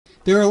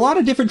There are a lot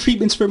of different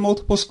treatments for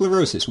multiple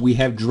sclerosis. We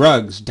have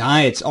drugs,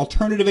 diets,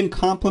 alternative and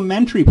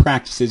complementary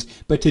practices,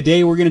 but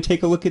today we're going to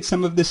take a look at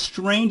some of the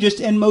strangest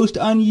and most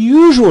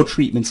unusual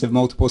treatments of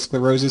multiple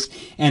sclerosis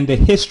and the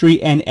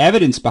history and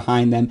evidence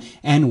behind them,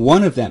 and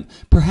one of them,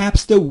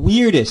 perhaps the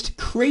weirdest,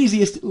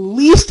 craziest,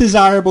 least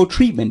desirable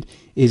treatment,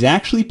 is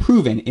actually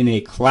proven in a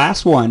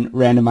Class 1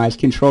 randomized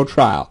controlled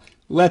trial.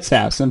 Let's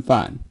have some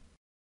fun.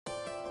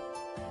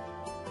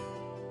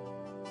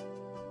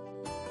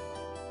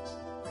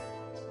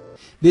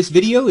 This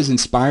video is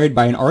inspired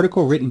by an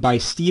article written by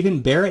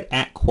Stephen Barrett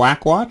at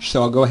Quackwatch,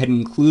 so I'll go ahead and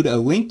include a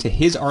link to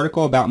his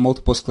article about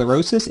multiple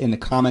sclerosis in the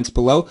comments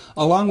below,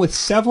 along with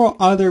several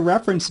other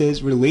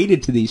references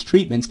related to these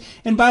treatments.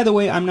 And by the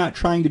way, I'm not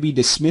trying to be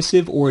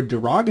dismissive or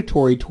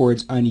derogatory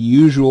towards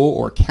unusual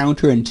or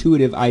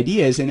counterintuitive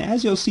ideas, and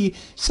as you'll see,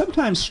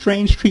 sometimes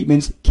strange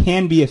treatments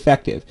can be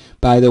effective.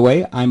 By the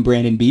way, I'm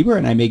Brandon Beaber,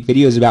 and I make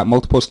videos about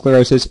multiple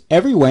sclerosis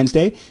every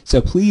Wednesday,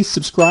 so please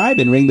subscribe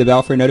and ring the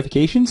bell for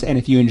notifications, and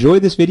if you enjoy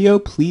this video,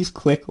 please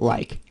click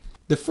like.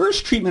 The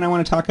first treatment I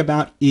want to talk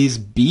about is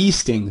bee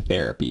sting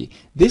therapy.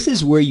 This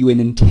is where you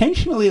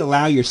intentionally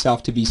allow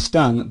yourself to be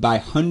stung by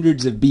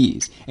hundreds of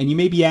bees. And you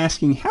may be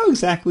asking, how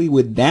exactly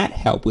would that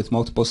help with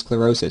multiple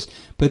sclerosis?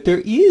 But there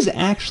is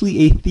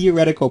actually a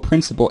theoretical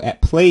principle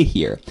at play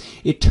here.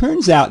 It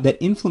turns out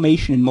that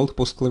inflammation in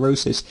multiple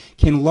sclerosis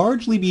can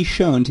largely be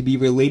shown to be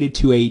related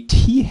to a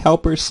T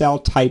helper cell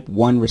type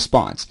 1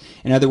 response.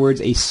 In other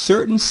words, a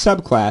certain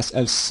subclass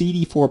of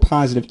CD4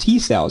 positive T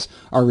cells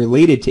are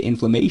related to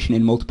inflammation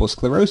in multiple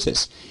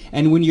sclerosis.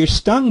 And when you're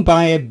stung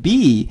by a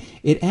bee,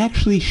 it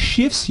actually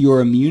shifts your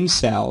immune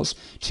cells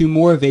to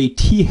more of a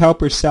T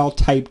helper cell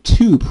type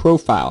 2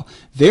 profile,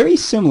 very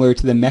similar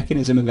to the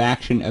mechanism of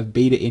action of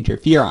beta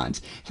interferons.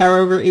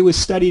 However, it was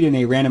studied in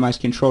a randomized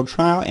controlled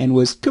trial and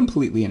was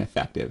completely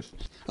ineffective.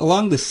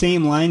 Along the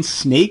same lines,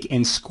 snake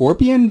and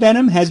scorpion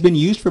venom has been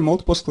used for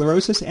multiple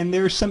sclerosis, and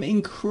there are some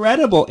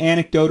incredible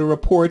anecdotal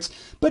reports,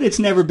 but it's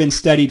never been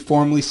studied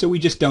formally, so we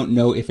just don't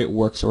know if it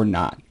works or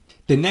not.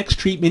 The next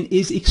treatment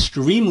is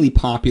extremely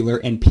popular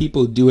and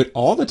people do it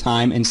all the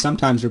time and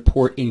sometimes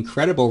report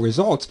incredible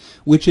results,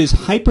 which is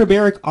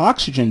hyperbaric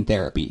oxygen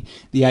therapy.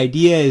 The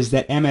idea is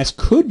that MS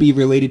could be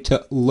related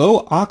to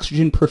low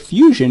oxygen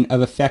perfusion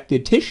of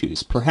affected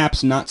tissues,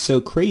 perhaps not so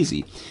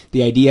crazy.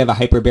 The idea of a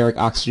hyperbaric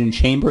oxygen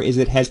chamber is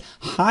it has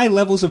high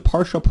levels of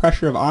partial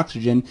pressure of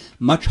oxygen,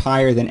 much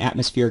higher than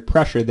atmospheric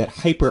pressure, that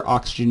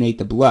hyperoxygenate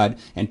the blood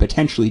and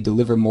potentially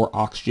deliver more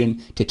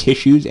oxygen to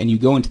tissues, and you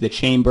go into the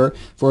chamber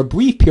for a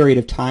brief period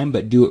of time,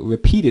 but do it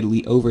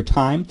repeatedly over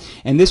time.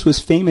 And this was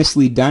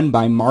famously done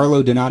by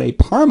Marlo Donate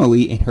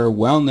Parmalee in her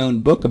well-known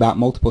book about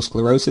multiple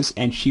sclerosis,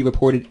 and she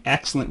reported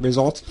excellent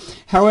results.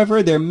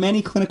 However, there are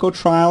many clinical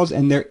trials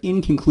and they're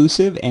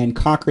inconclusive, and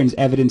Cochrane's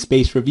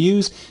evidence-based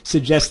reviews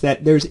suggest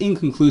that there's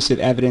inconclusive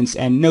evidence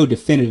and no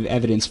definitive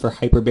evidence for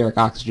hyperbaric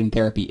oxygen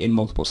therapy in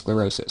multiple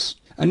sclerosis.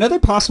 Another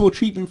possible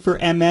treatment for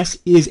MS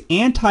is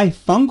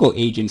antifungal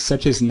agents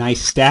such as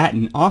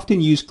nystatin, often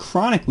used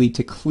chronically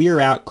to clear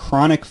out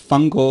chronic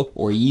fungal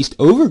or yeast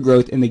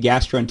overgrowth in the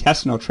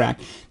gastrointestinal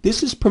tract.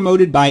 This is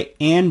promoted by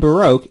Anne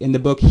Baroque in the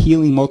book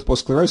Healing Multiple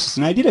Sclerosis,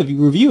 and I did a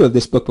review of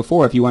this book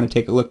before if you want to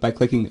take a look by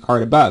clicking the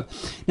card above.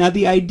 Now,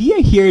 the idea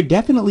here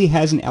definitely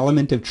has an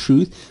element of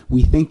truth.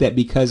 We think that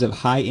because of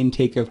high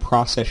intake of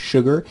processed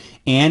sugar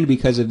and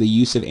because of the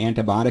use of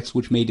antibiotics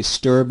which may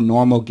disturb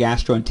normal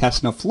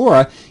gastrointestinal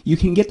flora, you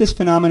can get this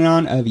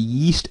phenomenon of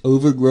yeast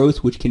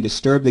overgrowth which can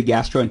disturb the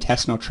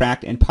gastrointestinal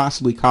tract and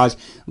possibly cause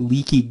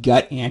leaky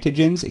gut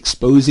antigens,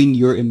 exposing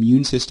your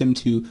immune system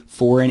to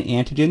foreign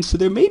antigens. So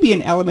there may be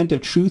an element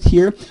of truth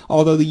here,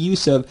 although the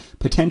use of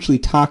potentially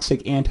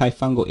toxic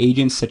antifungal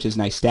agents such as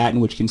nystatin,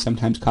 which can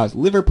sometimes cause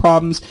liver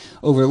problems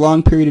over a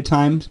long period of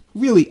time,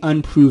 really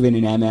unproven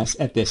in MS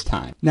at this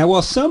time. Now,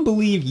 while some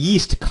believe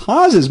yeast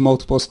causes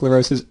multiple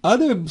sclerosis,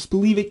 others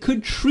believe it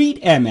could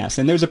treat MS,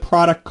 and there's a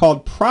product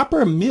called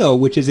Proper-myl,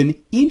 which is an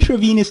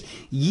intravenous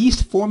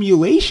yeast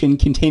formulation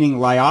containing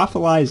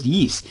lyophilized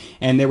yeast.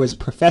 And there was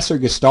Professor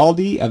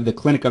Gastaldi of the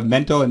Clinic of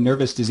Mental and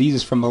Nervous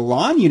Diseases from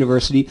Milan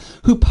University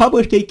who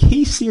published a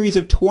case series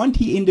of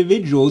 20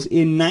 individuals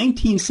in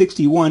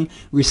 1961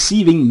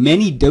 receiving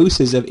many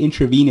doses of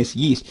intravenous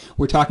yeast.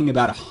 We're talking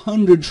about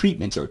 100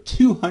 treatments or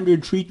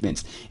 200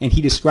 treatments, and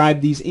he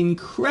described these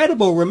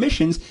incredible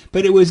remissions,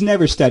 but it was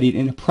never studied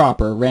in a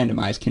proper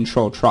randomized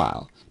controlled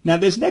trial. Now,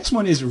 this next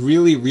one is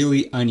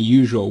really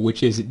unusual,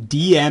 which is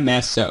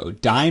DMSO,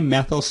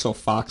 dimethyl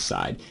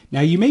sulfoxide.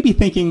 Now, you may be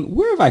thinking,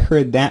 where have I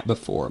heard that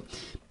before?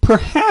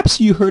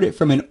 Perhaps you heard it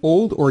from an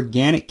old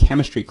organic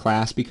chemistry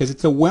class because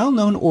it's a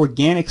well-known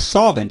organic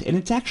solvent and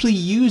it's actually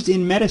used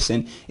in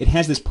medicine. It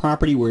has this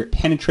property where it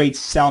penetrates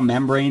cell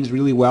membranes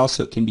really well,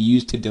 so it can be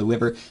used to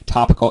deliver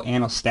topical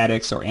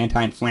anesthetics or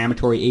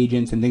anti-inflammatory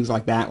agents and things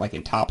like that, like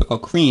in topical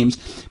creams.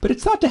 But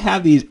it's thought to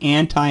have these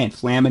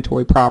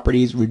anti-inflammatory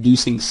properties,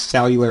 reducing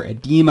cellular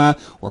edema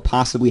or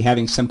possibly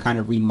having some kind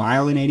of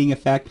remyelinating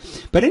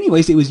effect. But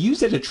anyways, it was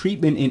used as a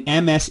treatment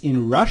in MS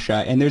in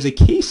Russia, and there's a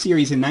case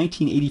series in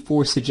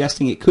 1984 suggesting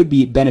suggesting it could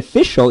be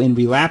beneficial in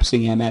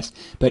relapsing MS,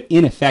 but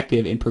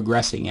ineffective in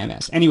progressing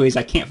MS. Anyways,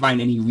 I can't find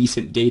any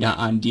recent data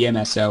on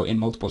DMSO in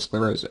multiple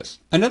sclerosis.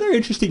 Another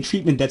interesting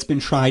treatment that's been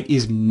tried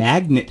is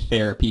magnet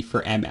therapy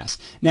for MS.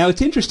 Now,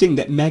 it's interesting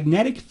that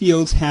magnetic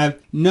fields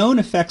have known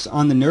effects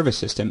on the nervous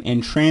system,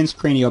 and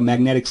transcranial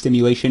magnetic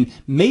stimulation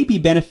may be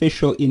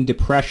beneficial in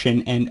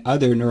depression and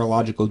other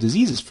neurological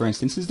diseases, for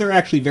instance, as there are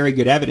actually very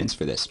good evidence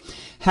for this.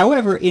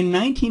 However, in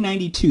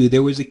 1992,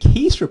 there was a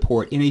case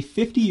report in a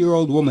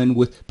 50-year-old woman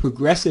with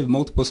progressive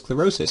multiple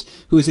sclerosis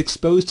who was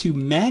exposed to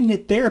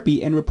magnet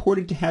therapy and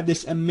reported to have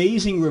this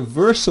amazing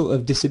reversal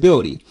of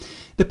disability.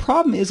 The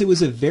problem is it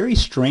was a very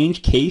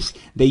strange case.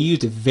 They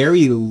used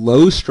very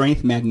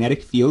low-strength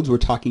magnetic fields. We're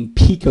talking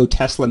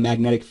picotesla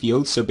magnetic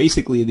fields, so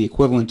basically the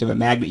equivalent of a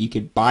magnet you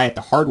could buy at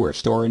the hardware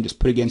store and just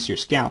put against your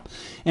scalp.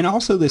 And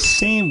also the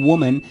same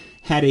woman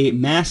had a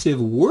massive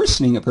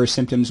worsening of her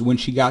symptoms when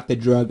she got the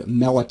drug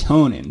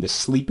melatonin, the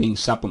sleeping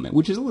supplement,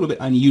 which is a little bit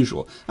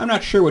unusual. I'm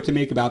not sure what to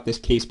make about this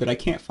case, but I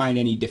can't find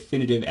any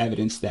definitive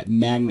evidence that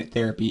magnet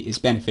therapy is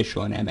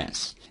beneficial in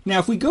MS. Now,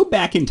 if we go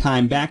back in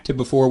time, back to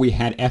before we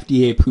had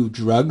FDA-approved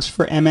drugs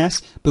for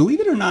MS,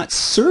 believe it or not,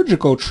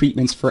 surgical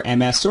treatments for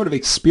MS, sort of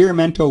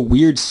experimental,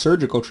 weird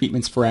surgical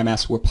treatments for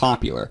MS were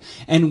popular.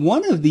 And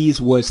one of these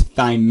was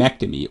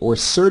thymectomy, or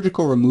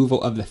surgical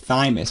removal of the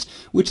thymus,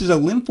 which is a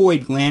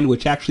lymphoid gland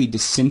which actually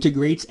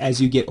disintegrates as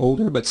you get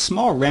older, but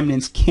small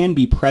remnants can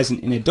be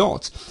present in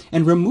adults.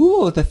 And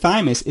removal of the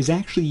thymus is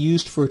actually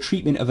used for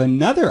treatment of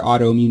another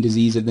autoimmune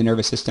disease of the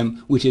nervous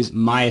system, which is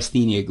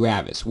myasthenia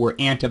gravis, where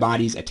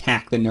antibodies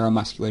attack the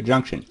neuromuscular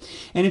junction.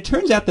 And it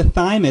turns out the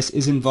thymus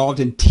is involved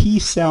in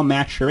T-cell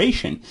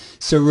maturation,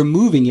 so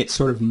removing it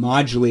sort of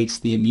modulates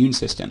the immune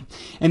system.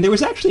 And there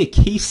was actually a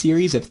case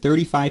series of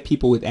 35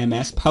 people with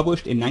MS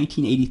published in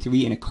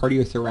 1983 in a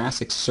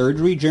cardiothoracic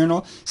surgery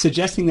journal,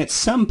 suggesting that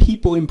some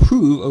people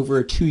improve over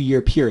a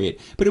 2-year period,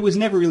 but it was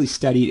never really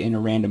studied in a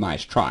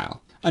randomized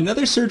trial.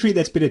 Another surgery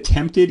that's been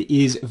attempted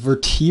is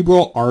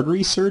vertebral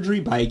artery surgery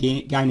by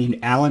a guy named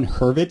Alan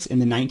Hurwitz in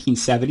the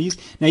 1970s.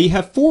 Now, you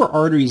have 4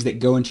 arteries that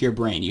go into your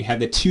brain. You have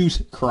the 2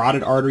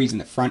 carotid arteries in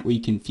the front where you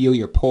can feel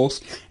your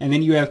pulse, and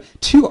then you have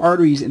 2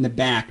 arteries in the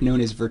back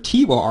known as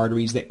vertebral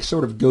arteries that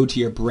sort of go to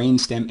your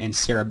brainstem and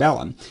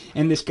cerebellum.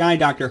 And this guy,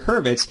 Dr.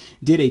 Hurwitz,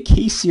 did a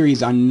case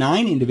series on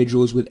 9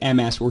 individuals with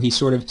MS where he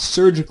sort of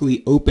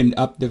surgically opened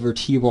up the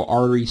vertebral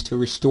arteries to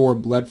restore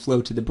blood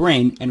flow to the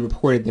brain and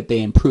reported that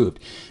they improved.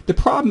 The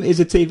problem is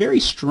it's a very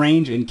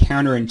strange and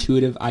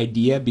counterintuitive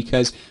idea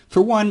because,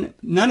 for one,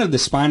 none of the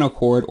spinal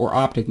cord or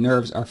optic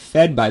nerves are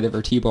fed by the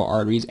vertebral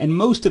arteries, and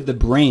most of the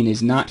brain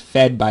is not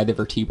fed by the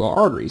vertebral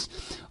arteries.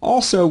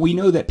 Also, we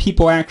know that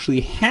people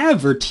actually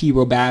have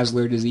vertebral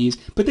basilar disease,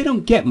 but they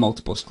don't get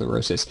multiple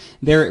sclerosis.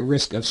 They're at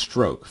risk of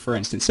stroke, for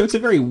instance. So it's a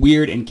very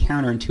weird and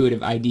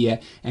counterintuitive idea,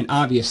 and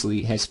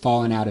obviously has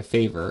fallen out of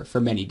favor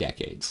for many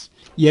decades.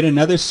 Yet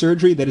another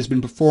surgery that has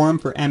been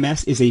performed for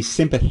MS is a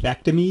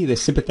sympathectomy. The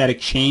sympathetic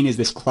chain is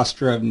this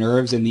cluster of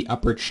nerves in the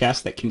upper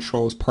chest that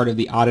controls part of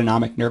the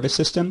autonomic nervous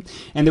system.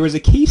 And there was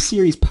a case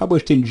series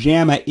published in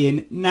JAMA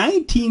in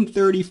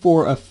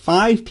 1934 of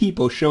 5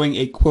 people showing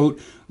a, quote,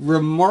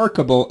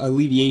 remarkable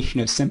alleviation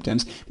of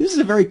symptoms. This is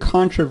a very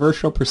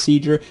controversial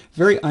procedure,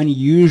 very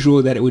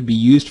unusual that it would be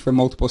used for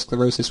multiple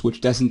sclerosis, which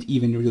doesn't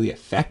even really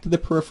affect the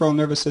peripheral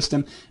nervous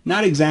system.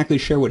 Not exactly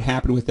sure what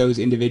happened with those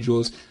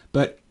individuals,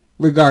 but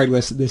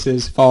regardless, this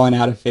has fallen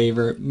out of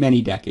favor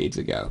many decades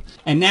ago.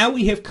 And now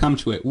we have come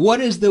to it. What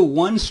is the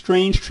one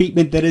strange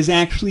treatment that is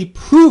actually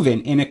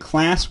proven in a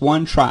Class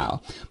 1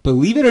 trial?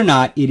 Believe it or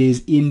not, it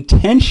is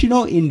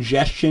intentional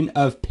ingestion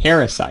of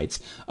parasites,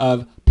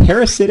 of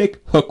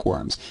parasitic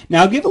hookworms.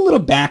 Now, I'll give a little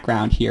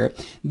background here.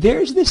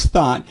 There's this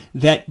thought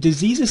that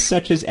diseases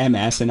such as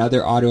MS and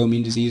other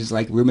autoimmune diseases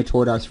like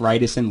rheumatoid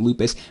arthritis and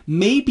lupus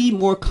may be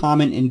more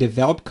common in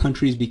developed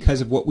countries because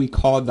of what we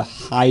call the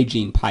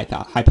hygiene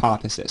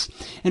hypothesis.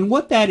 And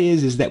what that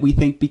is that we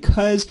think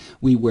because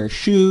we wear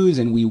shoes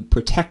and we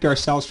protect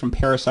ourselves from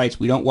parasites,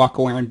 we don't walk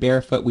around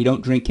barefoot, we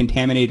don't drink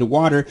contaminated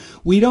water,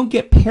 we don't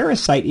get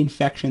parasite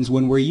infections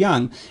when we're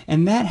young,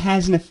 and that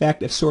has an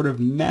effect of sort of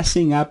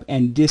messing up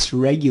and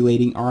dysregulating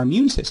our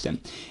immune system.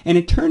 And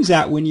it turns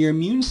out when your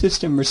immune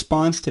system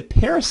responds to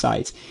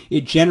parasites,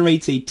 it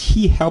generates a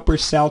T helper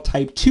cell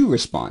type 2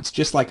 response,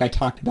 just like I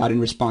talked about in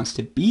response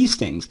to bee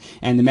stings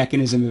and the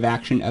mechanism of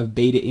action of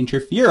beta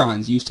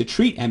interferons used to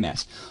treat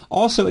MS.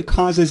 Also, it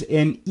causes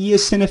an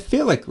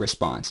eosinophilic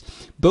response.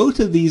 Both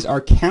of these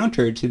are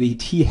counter to the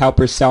T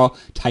helper cell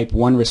type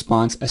 1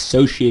 response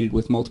associated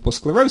with multiple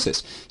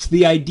sclerosis. So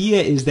the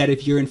idea is that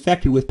if you're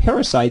infected with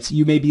parasites,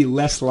 you may be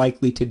less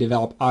likely to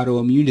develop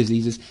autoimmune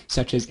diseases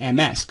such as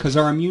MS, because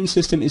our immune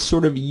system is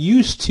sort of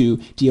used to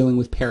dealing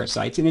with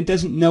parasites and it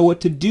doesn't know what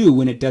to do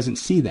when it doesn't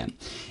see them.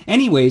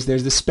 Anyways,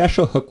 there's this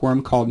special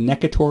hookworm called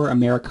Necator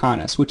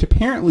americanus, which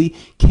apparently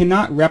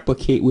cannot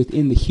replicate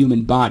within the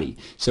human body,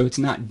 so it's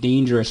not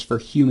dangerous for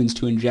humans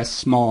to ingest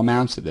small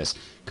amounts of this.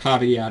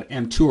 caveat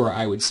emptor,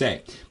 I would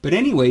say. But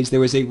anyways, there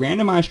was a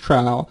randomized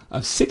trial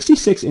of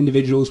 66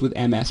 individuals with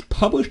MS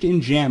published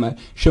in JAMA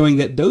showing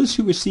that those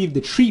who received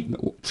the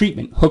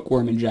treatment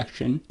hookworm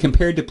injection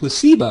compared to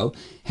placebo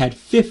had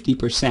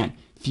 50%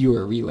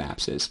 fewer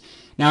relapses.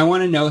 Now I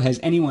want to know, has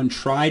anyone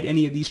tried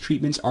any of these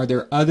treatments? Are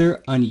there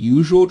other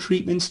unusual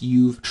treatments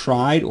you've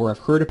tried or have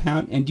heard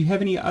about? And do you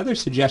have any other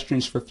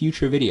suggestions for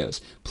future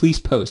videos? Please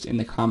post in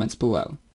the comments below.